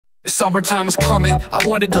Summertime was coming, I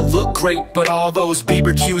wanted to look great, but all those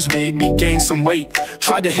BBQs made me gain some weight.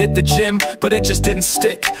 Tried to hit the gym, but it just didn't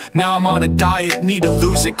stick. Now I'm on a diet, need to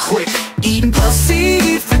lose it quick. Eating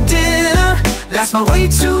pussy for dinner, that's my way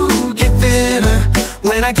to get thinner.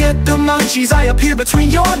 When I get the munchies, I appear between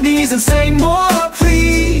your knees and say more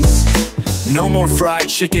please. No more fried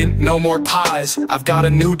chicken, no more pies. I've got a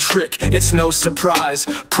new trick, it's no surprise.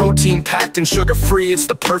 Protein packed and sugar free, it's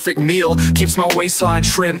the perfect meal. Keeps my waistline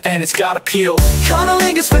trim and it's got appeal.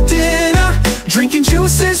 Cunnilingus for dinner, drinking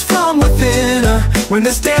juices from within. When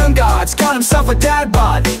this damn god's got himself a dad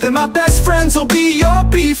bod, then my best friends will be your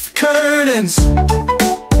beef curtains.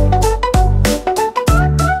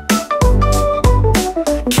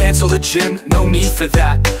 Cancel the gym, no need for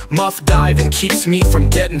that. Muff diving keeps me from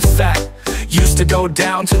getting fat. Used to go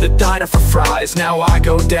down to the diner for fries, now I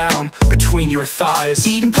go down between your thighs.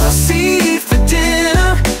 Eating pussy for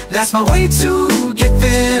dinner, that's my way to get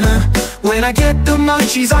thinner. When I get the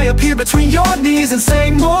munchies, I appear between your knees and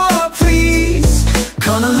say more please.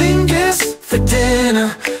 Cunnilingus for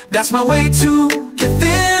dinner, that's my way to get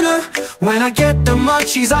thinner. When I get the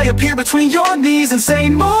munchies, I appear between your knees and say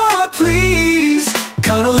more please.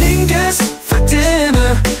 Cunnilingus for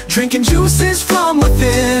dinner, drinking juices from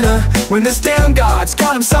within. When this damn god's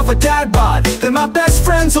got himself a dad bod, then my best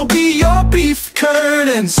friends will be your beef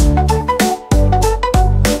curtains.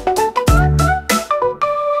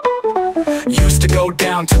 Used to go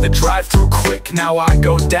down to the drive-thru quick, now I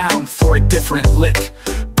go down for a different lick.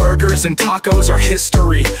 Burgers and tacos are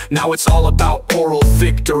history, now it's all about oral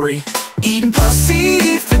victory. Eating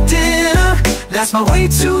pussy for dinner, that's my way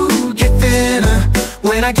to get thinner.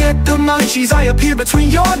 When I get the munchies, I appear between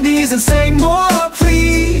your knees and say more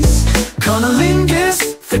please.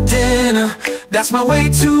 Cunnilingus for dinner, that's my way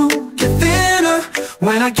to get thinner.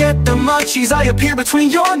 When I get the munchies, I appear between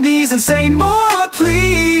your knees and say more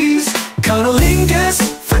please. Cunnilingus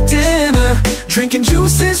for dinner, drinking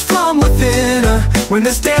juices from within. When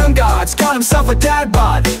this damn god's got himself a dad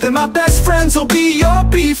bod, then my best friends will be your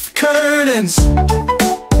beef curtains.